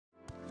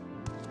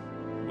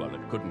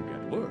Couldn't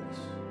get worse,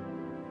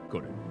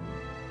 could it?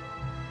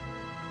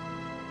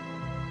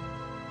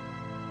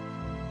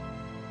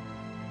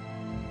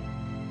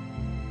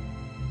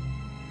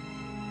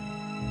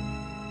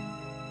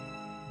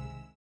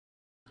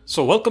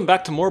 So welcome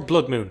back to more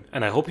Bloodmoon,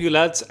 and I hope you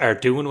lads are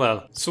doing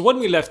well. So when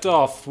we left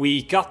off,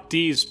 we got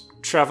these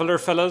traveller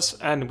fellas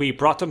and we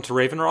brought them to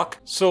Raven Rock.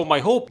 So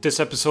my hope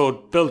this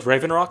episode build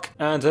Raven Rock,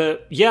 and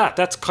yeah,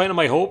 that's kind of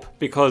my hope,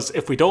 because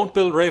if we don't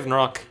build Raven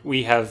Rock,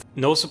 we have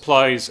no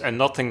supplies and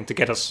nothing to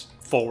get us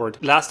forward.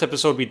 Last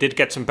episode we did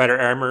get some better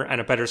armor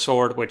and a better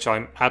sword, which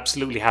I'm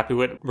absolutely happy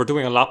with. We're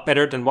doing a lot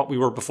better than what we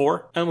were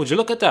before, and would you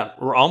look at that,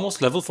 we're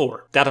almost level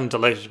 4. That I'm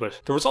delighted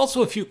with. There was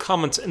also a few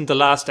comments in the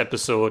last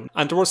episode,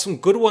 and there were some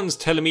good ones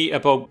telling me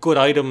about good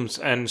items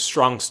and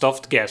strong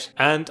stuff to get,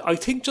 and I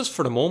think just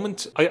for the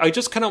moment I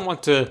just kind of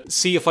want to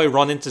see if I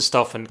run into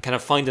stuff and kind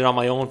of find it on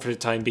my own for the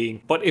time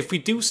being. But if we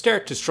do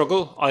start to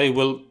struggle, I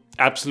will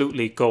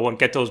absolutely go and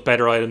get those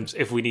better items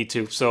if we need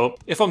to. So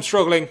if I'm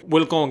struggling,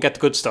 we'll go and get the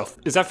good stuff.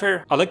 Is that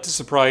fair? I like the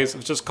surprise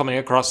of just coming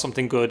across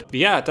something good. But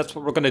yeah, that's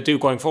what we're going to do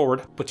going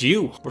forward. But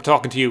you, we're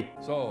talking to you.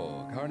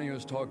 So,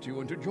 Carnius talked you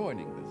into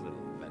joining this little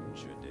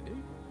venture, did he?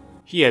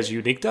 He has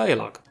unique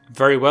dialogue.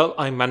 Very well,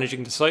 I'm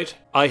managing the site.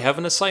 I have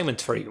an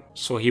assignment for you.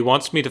 So he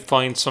wants me to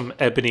find some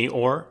ebony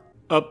ore.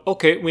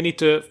 Okay, we need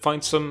to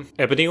find some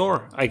ebony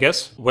ore, I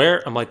guess.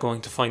 Where am I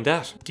going to find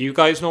that? Do you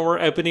guys know where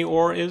ebony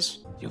ore is?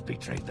 You've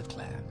betrayed the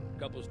clan.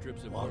 Couple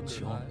strips of What's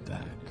your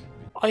back?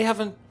 I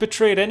haven't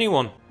betrayed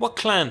anyone. What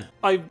clan?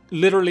 I've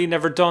literally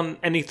never done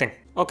anything.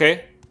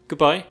 Okay,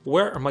 goodbye.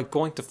 Where am I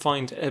going to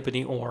find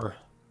ebony ore?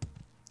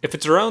 If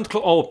it's around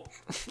oh,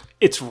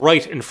 it's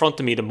right in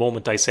front of me the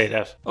moment I say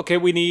that. Okay,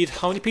 we need,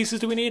 how many pieces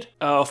do we need?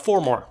 4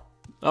 more.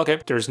 Okay,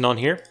 there's none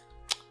here.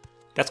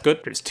 That's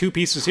good. There's 2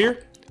 pieces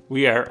here.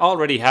 We are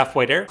already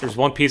halfway there. There's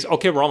 1 piece.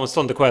 Okay, we're almost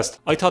done the quest.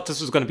 I thought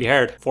this was going to be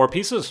hard. 4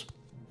 pieces.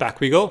 Back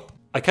we go.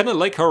 I kind of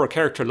like how our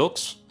character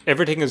looks.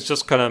 Everything is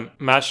just kind of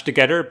mashed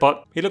together,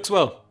 but he looks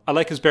well. I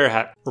like his bear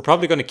hat. We're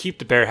probably going to keep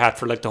the bear hat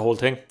for like the whole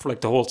thing, for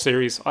like the whole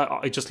series.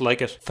 I just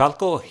like it.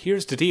 Falco,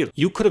 here's the deal.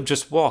 You could have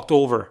just walked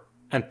over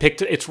and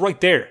picked it. It's right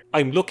there.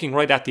 I'm looking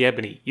right at the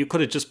ebony. You could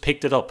have just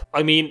picked it up.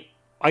 I mean,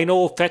 I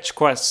know fetch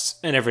quests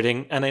and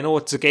everything, and I know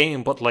it's a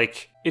game, but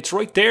like, it's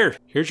right there.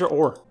 Here's your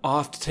ore. I'll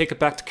have to take it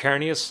back to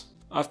Carnius.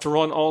 I have to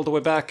run all the way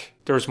back.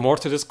 There's more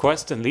to this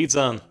quest than leads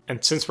on.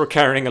 And since we're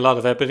carrying a lot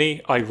of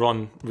ebony, I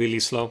run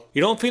really slow.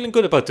 You know, I'm feeling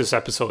good about this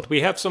episode.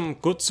 We have some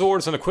good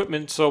swords and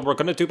equipment, so we're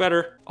gonna do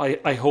better.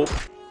 I hope.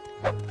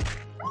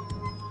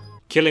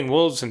 Killing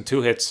wolves in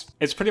 2 hits.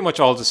 It's pretty much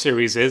all the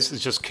series is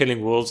just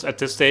killing wolves at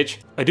this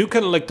stage. I do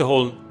kind of like the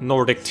whole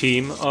Nordic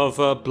theme of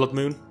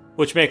Bloodmoon.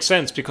 Which makes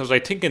sense because I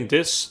think in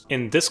this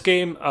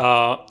game,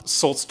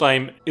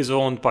 Solstheim is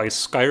owned by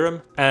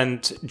Skyrim,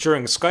 and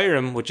during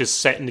Skyrim, which is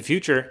set in the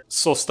future,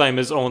 Solstheim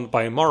is owned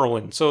by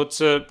Morrowind. So it's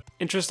a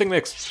interesting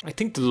mix. I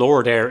think the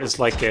lore there is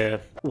like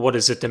what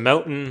is it? The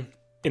mountain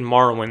in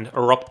Morrowind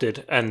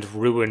erupted and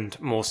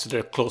ruined most of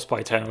the close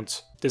by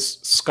towns. This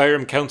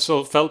Skyrim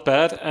council felt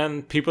bad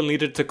and people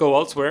needed to go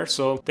elsewhere,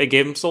 so they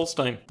gave him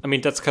Solstheim. I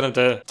mean, that's kind of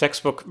the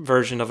textbook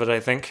version of it, I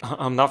think.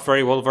 I'm not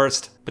very well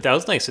versed, but that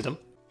was nice of them.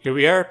 Here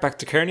we are, back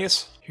to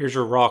Carnius. Here's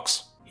your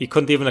rocks. He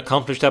couldn't even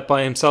accomplish that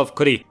by himself,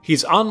 could he?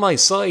 He's on my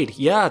side.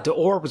 Yeah, the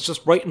ore was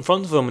just right in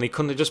front of him and he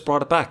couldn't have just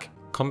brought it back.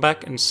 Come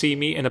back and see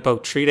me in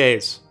about 3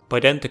 days. By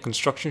then, the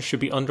construction should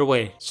be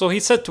underway. So he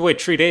said to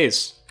wait 3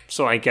 days.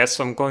 So I guess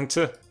I'm going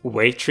to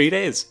wait 3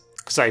 days.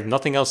 Because I have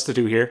nothing else to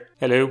do here.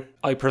 Hello.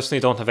 I personally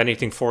don't have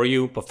anything for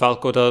you, but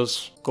Falco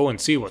does. Go and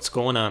see what's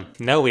going on.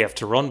 Now we have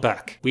to run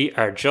back. We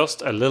are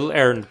just a little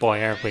errand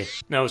boy, aren't we?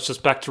 Now it's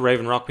just back to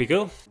Raven Rock we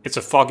go. It's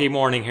a foggy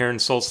morning here in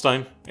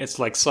Solstheim. It's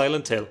like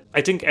Silent Hill. I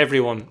think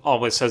everyone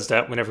always says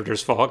that whenever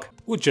there's fog.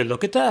 Would you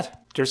look at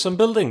that? There's some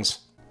buildings.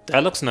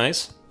 That looks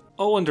nice.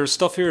 Oh, and there's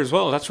stuff here as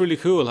well. That's really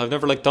cool. I've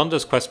never done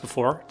this quest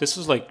before. This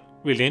is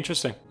really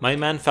interesting. My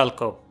man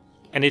Falco.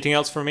 Anything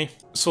else for me?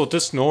 So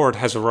this Nord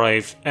has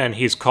arrived and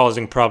he's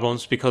causing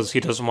problems because he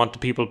doesn't want the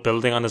people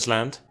building on his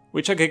land.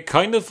 Which I can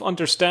kind of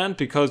understand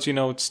because, you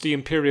know, it's the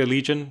Imperial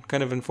Legion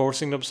kind of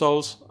enforcing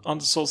themselves on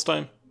the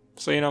Solstheim.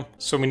 So, you know,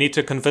 so we need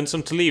to convince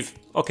him to leave.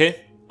 Okay,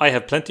 I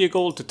have plenty of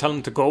gold to tell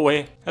him to go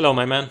away. Hello,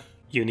 my man.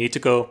 You need to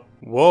go.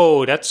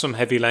 Whoa, that's some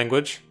heavy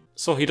language.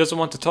 So he doesn't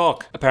want to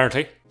talk,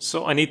 apparently.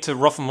 So I need to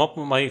rough him up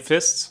with my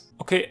fists.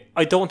 Okay,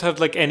 I don't have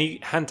any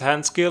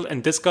hand-to-hand skill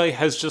and this guy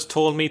has just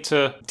told me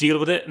to deal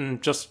with it and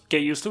just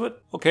get used to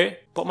it. Okay,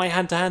 but my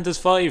hand-to-hand is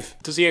 5.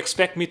 Does he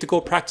expect me to go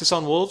practice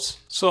on wolves?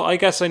 So I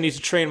guess I need to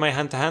train my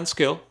hand-to-hand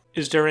skill.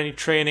 Is there any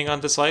training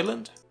on this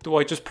island? Do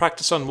I just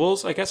practice on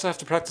wolves? I guess I have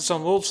to practice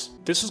on wolves.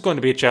 This is going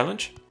to be a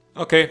challenge.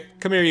 Okay,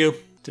 come here you.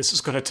 This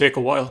is going to take a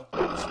while.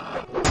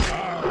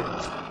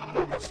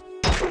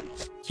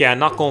 Yeah,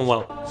 not going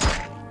well.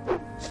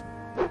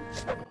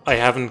 I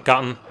haven't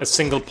gotten a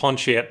single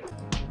punch yet.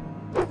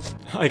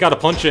 I got a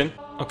punch in.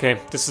 Okay,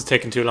 this is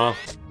taking too long.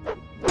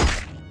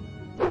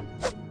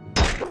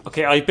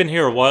 Okay, I've been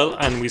here a while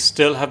and we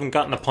still haven't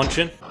gotten a punch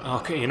in.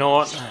 Okay, you know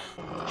what?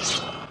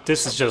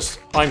 This is just...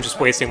 I'm just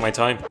wasting my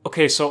time.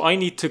 Okay, so I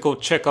need to go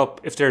check up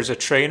if there's a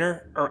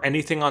trainer or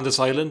anything on this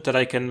island that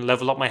I can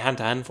level up my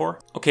hand-to-hand for.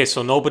 Okay,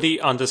 so nobody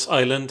on this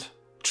island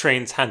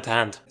trains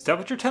hand-to-hand. Is that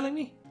what you're telling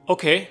me?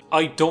 Okay,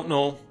 I don't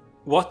know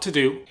what to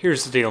do.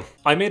 Here's the deal.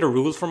 I made a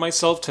rule for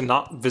myself to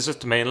not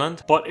visit the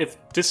mainland, but if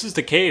this is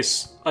the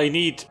case, I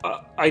need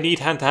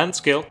hand-to-hand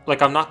skill.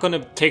 Like, I'm not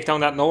gonna take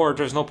down that Nord.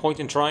 There's no point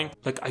in trying.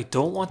 Like, I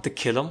don't want to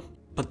kill him,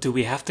 but do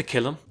we have to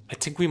kill him? I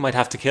think we might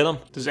have to kill him.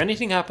 Does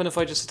anything happen if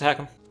I just attack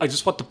him? I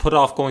just want to put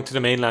off going to the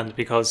mainland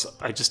because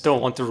I just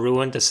don't want to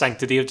ruin the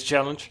sanctity of the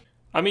challenge.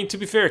 I mean, to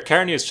be fair,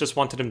 Carnius just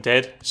wanted him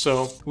dead,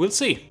 so we'll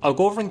see. I'll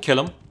go over and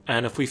kill him,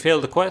 and if we fail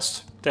the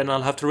quest, then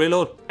I'll have to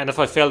reload. And if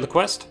I fail the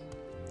quest,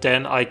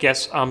 then I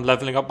guess I'm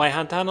leveling up my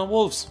hand-to-hand on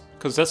wolves,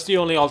 because that's the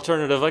only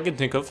alternative I can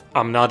think of.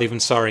 I'm not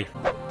even sorry.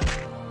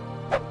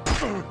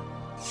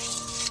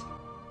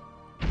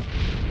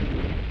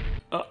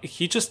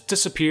 He just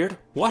disappeared?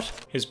 What?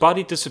 His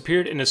body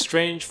disappeared in a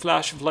strange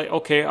flash of light.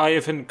 Okay, I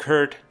have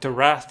incurred the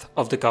wrath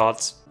of the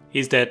gods.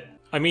 He's dead.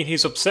 I mean,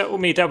 he's upset with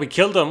me that we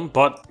killed him,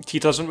 but he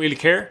doesn't really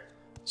care.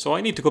 So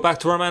I need to go back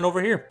to our man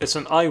over here.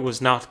 Listen, I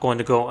was not going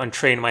to go and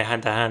train my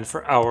hand-to-hand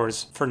for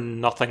hours for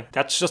nothing.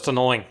 That's just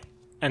annoying.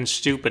 And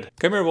stupid.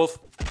 Come here, wolf.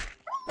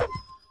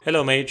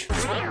 Hello, mage.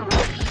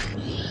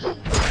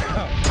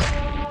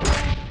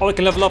 Oh, I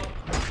can level up.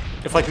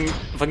 If I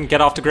can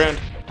get off the ground.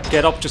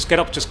 Get up, just get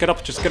up, just get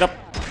up, just get up.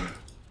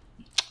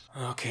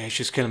 Okay,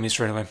 she's killing me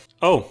straight away.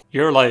 Oh,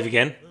 you're alive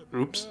again.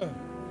 Oops.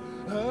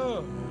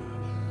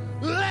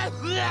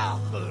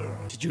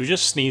 Did you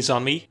just sneeze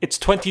on me? It's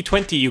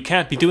 2020, you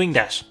can't be doing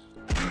that.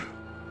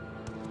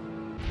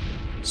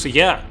 So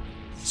yeah,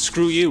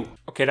 screw you.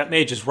 Okay, that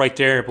mage is right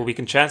there, but we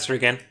can chance her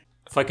again.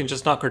 If I can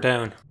just knock her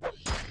down.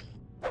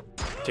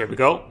 There we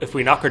go. If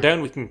we knock her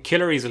down, we can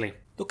kill her easily.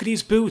 Look at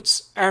these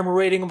boots. Armor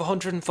rating of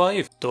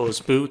 105. Those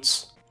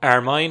boots are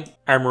mine.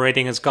 Armor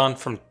rating has gone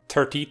from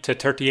 30 to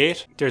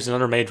 38. There's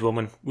another mage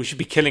woman. We should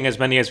be killing as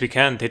many as we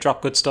can. They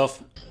drop good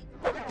stuff.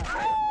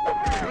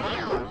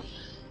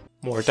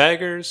 More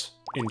daggers.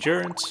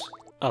 Endurance.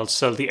 I'll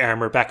sell the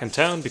armor back in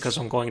town because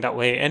I'm going that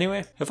way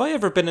anyway. Have I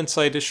ever been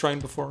inside this shrine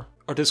before?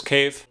 Or this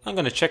cave? I'm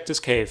gonna check this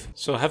cave.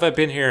 So have I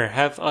been here?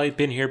 Have I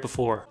been here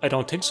before? I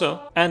don't think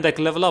so. And I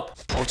can level up.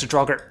 Oh, it's a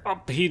Draugr. Oh,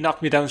 he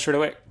knocked me down straight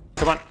away.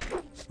 Come on.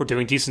 We're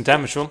doing decent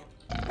damage to him.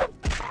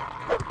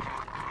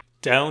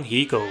 Down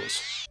he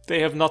goes.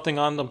 They have nothing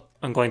on them.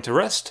 I'm going to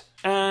rest.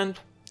 And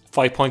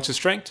 5 points of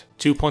strength,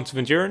 2 points of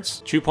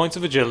endurance, 2 points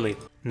of agility.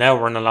 Now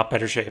we're in a lot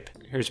better shape.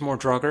 Here's more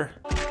Draugr.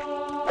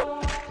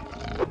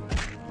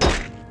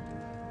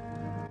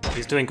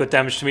 He's doing good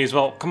damage to me as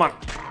well. Come on.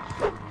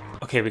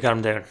 Okay, we got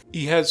him down.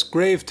 He has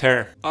grave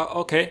tear.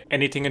 Okay.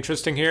 Anything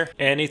interesting here?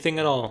 Anything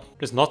at all?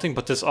 There's nothing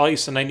but this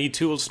ice and I need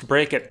tools to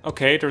break it.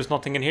 Okay, there's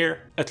nothing in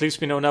here. At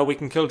least we know now we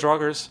can kill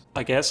Draugrs,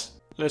 I guess.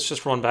 Let's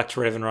just run back to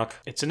Raven Rock.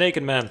 It's a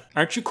naked man.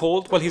 Aren't you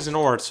cold? Well, he's an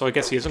Ord, so I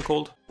guess he isn't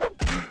cold.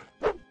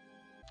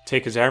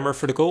 Take his armor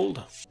for the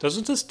gold.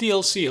 Doesn't this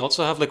DLC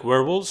also have like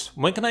werewolves?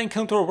 When can I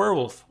encounter a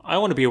werewolf? I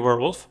want to be a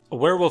werewolf. A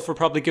werewolf will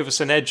probably give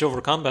us an edge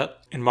over combat.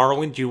 In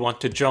Morrowind, you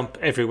want to jump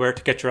everywhere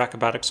to get your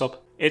acrobatics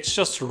up. It's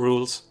just the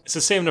rules. It's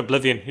the same in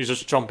Oblivion, you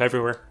just jump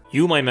everywhere.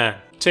 You, my man,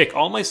 take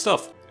all my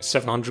stuff.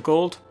 700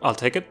 gold, I'll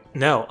take it.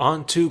 Now,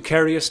 on to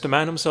Carius the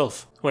man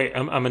himself. Wait,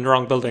 I'm in the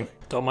wrong building.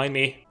 Don't mind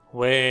me.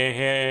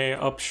 Way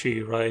up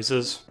she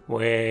rises.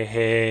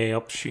 Way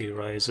up she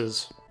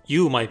rises.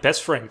 You, my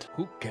best friend.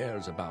 Who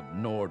cares about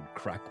Nord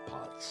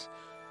crackpots?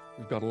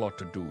 We've got a lot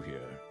to do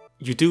here.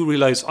 You do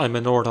realize I'm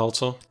a Nord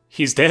also.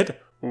 He's dead?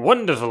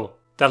 Wonderful.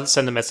 That'll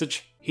send a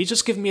message. He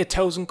just gave me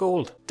 1,000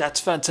 gold. That's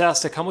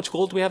fantastic. How much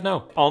gold do we have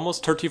now?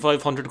 Almost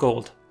 3,500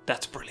 gold.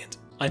 That's brilliant.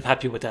 I'm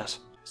happy with that.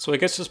 So I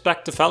guess just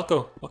back to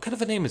Falco. What kind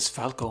of a name is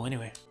Falco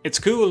anyway? It's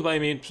cool, but I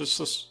mean,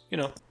 just, you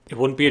know, it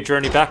wouldn't be a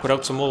journey back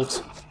without some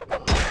wolves.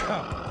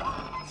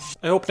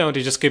 I hope now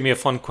they just give me a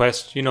fun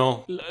quest, you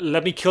know,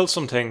 let me kill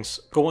some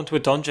things, go into a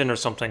dungeon or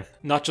something,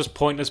 not just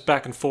pointless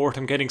back and forth.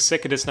 I'm getting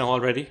sick of this now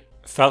already.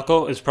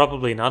 Falco is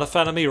probably not a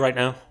fan of me right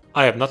now.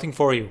 I have nothing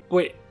for you.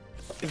 Wait,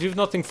 if you have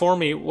nothing for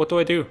me, what do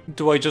I do?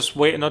 Do I just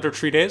wait another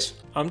 3 days?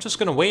 I'm just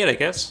gonna wait, I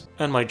guess.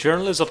 And my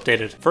journal is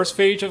updated. First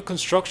phase of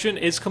construction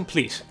is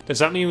complete. Does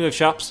that mean we have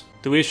shops?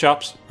 Do we have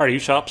shops? Are you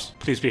shops?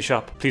 Please be a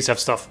shop. Please have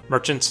stuff.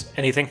 Merchants,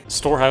 anything.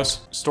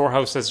 Storehouse.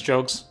 Storehouse has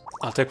jugs.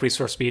 I'll take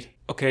resource speed.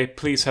 Okay,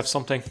 please have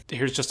something.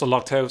 Here's just a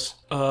locked house.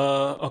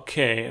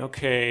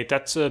 Okay.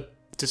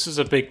 This is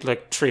a big,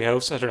 like, tree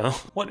house. I don't know.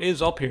 What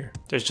is up here?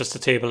 There's just a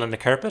table and a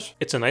carpet.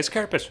 It's a nice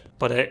carpet.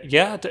 But,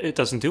 yeah, it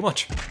doesn't do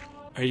much.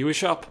 Are you a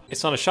shop?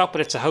 It's not a shop,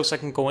 but it's a house I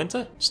can go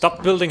into.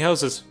 Stop building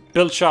houses.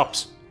 Build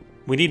shops.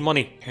 We need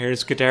money.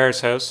 Here's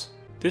Gadar's house.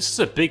 This is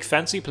a big,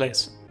 fancy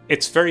place.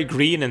 It's very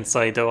green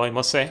inside, though, I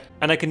must say.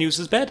 And I can use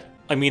his bed.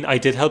 I mean, I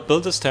did help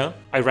build this town.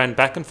 I ran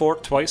back and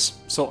forth twice,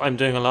 so I'm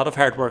doing a lot of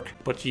hard work.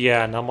 But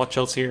yeah, not much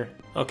else here.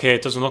 Okay,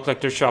 it doesn't look like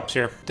there's shops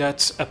here.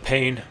 That's a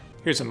pain.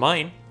 Here's a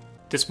mine.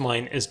 This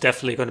mine is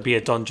definitely going to be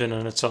a dungeon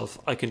in itself.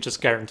 I can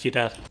just guarantee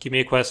that. Give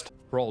me a quest.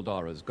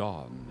 Fraldar is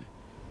gone.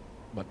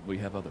 but we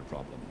have other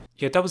problems.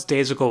 Yeah, that was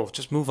days ago.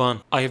 Just move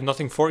on. I have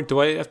nothing for it. Do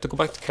I have to go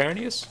back to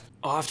Carnius?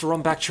 Oh, I have to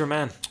run back to your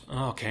man.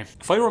 Oh, okay.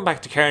 If I run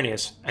back to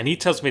Carnius and he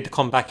tells me to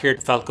come back here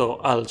to Falco,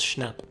 I'll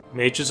snap.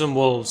 Mages and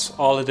wolves.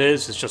 All it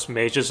is just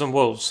mages and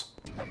wolves.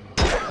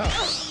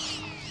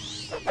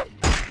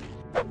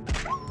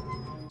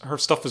 Her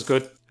stuff is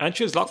good. And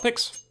she has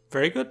lockpicks.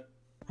 Very good.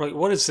 Right,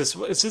 what is this?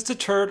 Is this the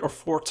third or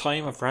fourth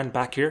time I've ran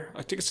back here?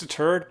 I think it's the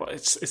third, but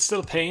it's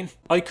still a pain.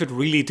 I could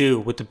really do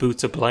with the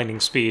boots of blinding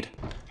speed.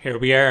 Here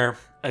we are.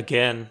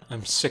 Again,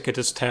 I'm sick of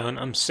this town.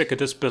 I'm sick of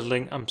this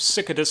building. I'm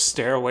sick of this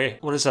stairway.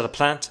 What is that, a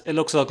plant? It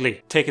looks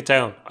ugly. Take it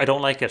down. I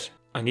don't like it.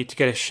 I need to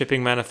get a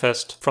shipping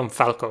manifest from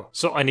Falco.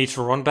 So I need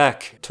to run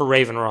back to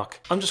Raven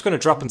Rock. I'm just going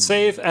to drop and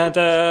save. And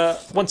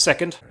 1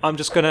 second.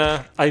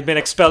 I've been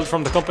expelled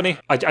from the company.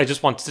 I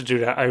just wanted to do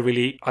that.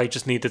 I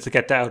just needed to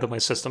get that out of my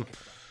system.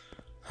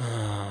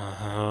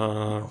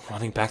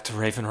 Running back to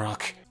Raven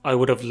Rock. I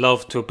would have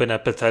loved to have been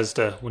at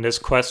Bethesda when this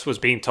quest was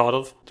being thought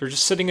of. They're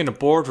just sitting in a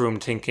boardroom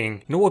thinking,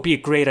 you know what would be a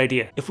great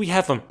idea? If we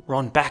have them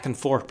run back and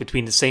forth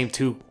between the same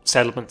two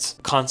settlements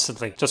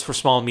constantly, just for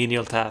small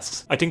menial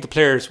tasks. I think the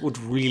players would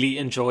really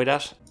enjoy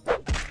that.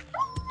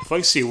 If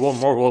I see one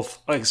more wolf,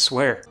 I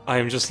swear, I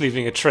am just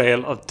leaving a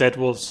trail of dead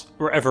wolves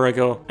wherever I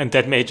go, and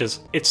dead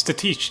mages. It's to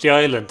teach the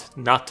island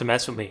not to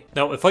mess with me.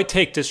 Now, if I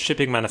take this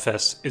shipping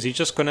manifest, is he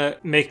just gonna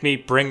make me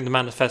bring the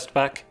manifest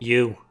back?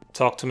 You,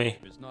 talk to me.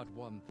 It's not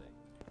one thing,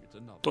 it's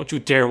another. Don't you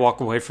dare walk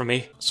away from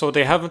me. So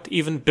they haven't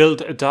even built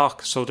a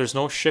dock, so there's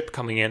no ship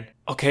coming in.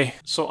 Okay,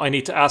 so I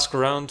need to ask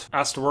around,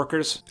 ask the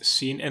workers.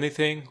 Seen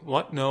anything?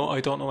 What? No,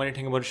 I don't know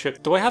anything about a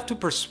ship. Do I have to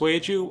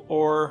persuade you,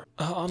 or...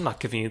 I'm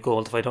not giving you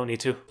gold if I don't need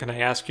to. Can I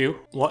ask you?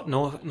 What?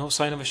 No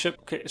sign of a ship?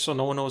 Okay, so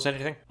no one knows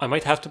anything. I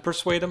might have to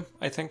persuade him,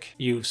 I think.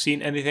 You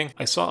seen anything?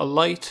 I saw a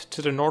light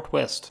to the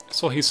northwest.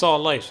 So he saw a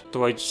light.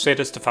 Do I say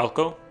this to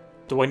Falco?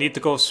 Do I need to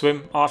go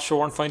swim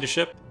offshore and find a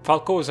ship?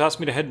 Falco has asked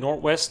me to head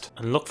northwest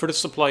and look for the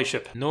supply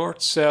ship.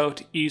 North,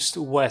 south, east,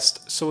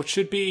 west. So it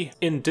should be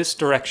in this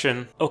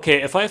direction.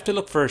 Okay, if I have to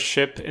look for a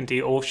ship in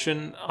the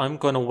ocean, I'm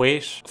gonna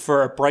wait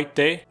for a bright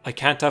day. I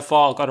can't have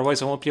fog,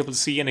 otherwise I won't be able to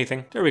see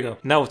anything. There we go.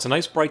 Now it's a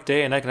nice bright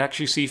day and I can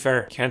actually see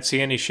far. Can't see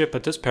any ship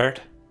at this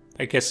part.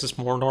 I guess it's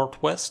more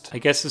northwest. I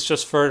guess it's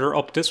just further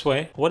up this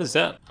way. What is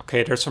that?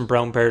 Okay, there's some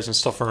brown bears and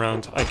stuff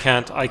around. I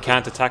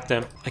can't attack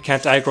them. I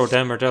can't aggro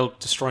them or they'll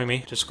destroy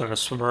me. Just gonna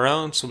swim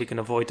around so we can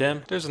avoid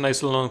them. There's a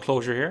nice little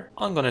enclosure here.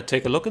 I'm gonna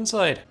take a look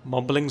inside.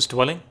 Mumbling's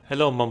dwelling.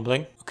 Hello,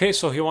 Mumbling. Okay,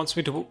 so he wants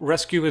me to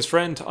rescue his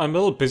friend. I'm a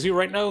little busy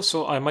right now,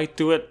 so I might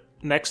do it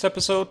next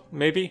episode,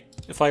 maybe,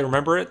 if I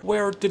remember it.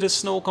 Where did the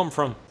snow come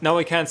from? Now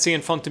I can't see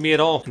in front of me at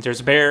all. And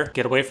there's a bear.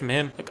 Get away from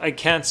him. Like, I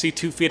can't see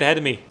 2 feet ahead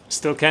of me.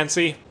 Still can't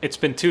see. It's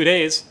been 2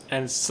 days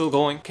and it's still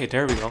going. Okay,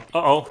 there we go.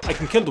 Uh-oh. I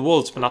can kill the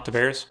wolves, but not the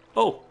bears.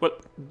 Oh, well,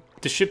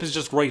 the ship is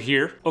just right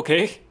here.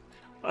 Okay.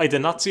 I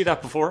did not see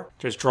that before.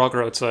 There's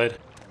Draugr outside.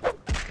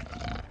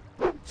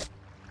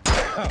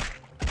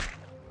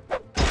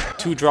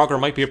 2 Draugr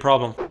might be a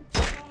problem.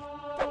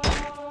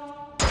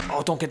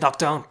 Oh, don't get knocked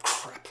down.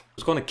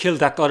 I was going to kill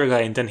that other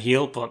guy and then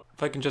heal, but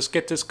if I can just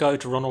get this guy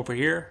to run over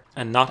here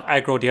and not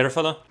aggro the other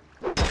fella.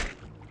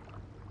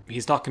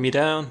 He's knocking me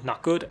down,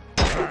 not good.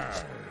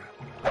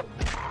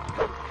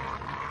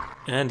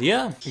 And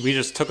yeah, we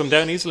just took him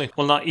down easily.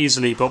 Well, not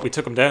easily, but we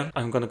took him down.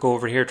 I'm going to go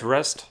over here to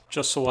rest,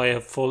 just so I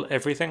have full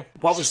everything.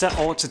 What was that?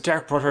 Oh, it's a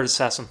Dark Brotherhood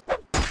assassin.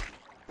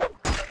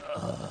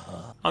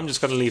 I'm just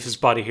going to leave his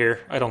body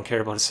here. I don't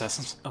care about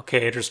assassins.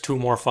 Okay, there's 2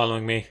 more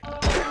following me.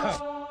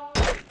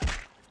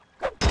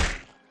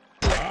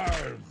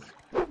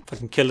 I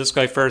can kill this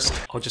guy first.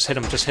 Oh, just hit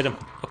him.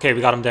 Okay, we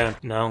got him down.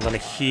 Now I'm gonna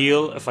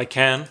heal if I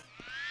can.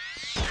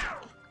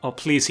 Oh,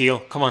 please heal.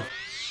 Come on.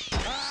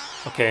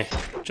 Okay,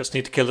 just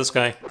need to kill this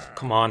guy.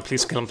 Come on,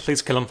 please kill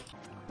him.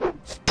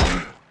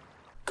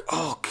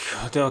 Oh,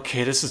 God.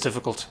 Okay, this is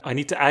difficult. I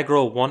need to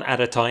aggro 1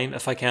 at a time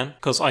if I can,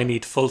 because I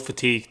need full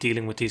fatigue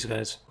dealing with these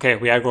guys. Okay,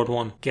 we aggroed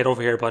 1. Get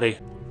over here, buddy.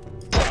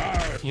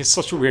 He's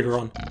such a weird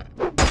run.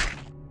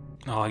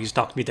 Oh, he's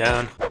knocked me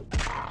down.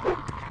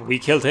 We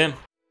killed him.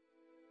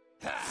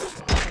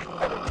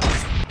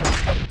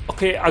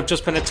 Okay, I've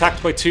just been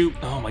attacked by 2.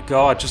 Oh my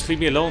god, just leave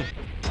me alone.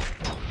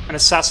 An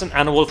assassin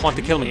and a wolf want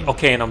to kill me.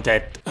 Okay, and I'm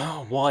dead.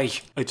 Oh, why?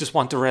 I just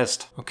want to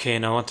rest. Okay,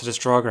 now onto this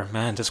Draugr.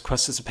 Man, this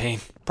quest is a pain.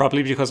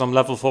 Probably because I'm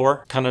level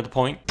 4. Kind of the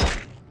point.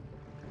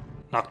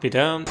 Knocked me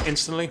down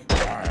instantly.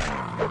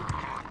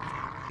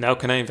 Now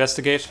can I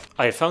investigate?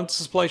 I have found the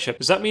supply ship.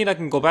 Does that mean I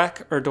can go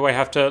back? Or do I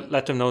have to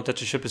let them know that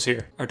the ship is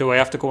here? Or do I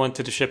have to go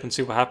into the ship and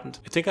see what happened?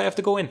 I think I have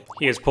to go in.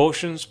 He has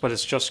potions, but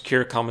it's just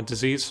cure common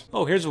disease.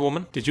 Oh, here's a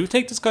woman. Did you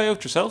take this guy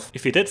out yourself?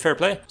 If you did, fair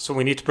play. So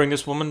we need to bring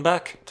this woman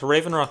back to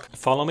Raven Rock.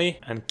 Follow me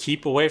and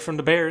keep away from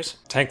the bears.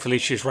 Thankfully,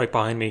 she's right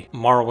behind me.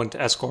 Morrowind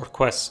escort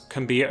quests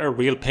can be a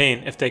real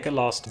pain if they get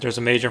lost. There's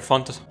a mage in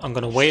front. I'm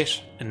gonna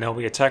wait, and now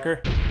we attack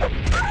her.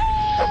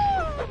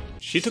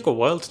 She took a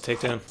while to take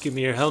down. Give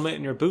me your helmet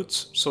and your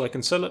boots so I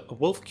can sell it. A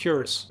wolf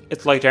cures.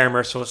 It's light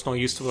armor, so it's no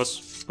use to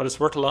us, but it's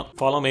worth a lot.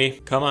 Follow me.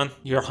 Come on,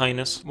 your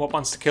highness. What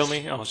wants to kill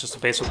me? Oh, it's just a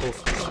basic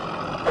wolf.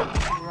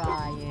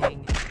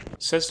 Crying.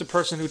 Says the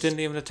person who didn't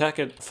even attack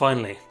it.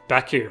 Finally,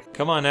 back here.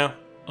 Come on now.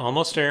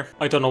 Almost there.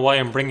 I don't know why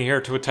I'm bringing her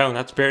to a town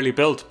that's barely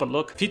built, but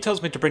look, if he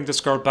tells me to bring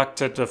this girl back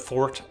to the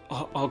fort,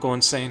 I'll go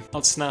insane.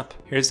 I'll snap.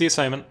 Here's the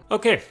assignment.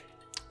 Okay.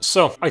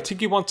 So, I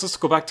think he wants us to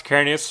go back to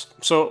Carnius,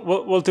 so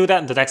we'll do that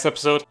in the next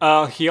episode.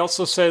 He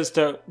also says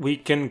that we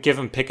can give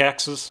him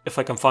pickaxes, if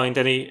I can find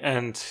any,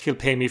 and he'll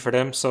pay me for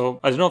them, so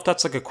I don't know if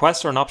that's like a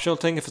quest or an optional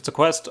thing. If it's a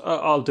quest,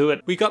 I'll do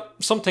it. We got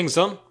some things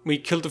done. We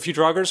killed a few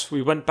draugrs,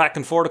 we went back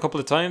and forth a couple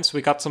of times,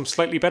 we got some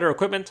slightly better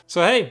equipment.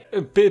 So hey,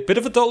 a bit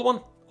of a dull one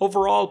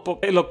overall,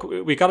 but hey, look,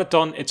 we got it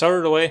done. It's out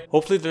of the way.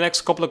 Hopefully the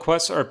next couple of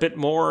quests are a bit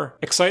more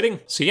exciting.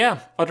 So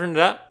yeah, other than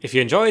that, if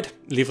you enjoyed,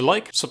 leave a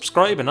like,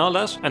 subscribe and all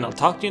that, and I'll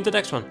talk to you in the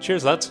next one.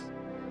 Cheers, lads.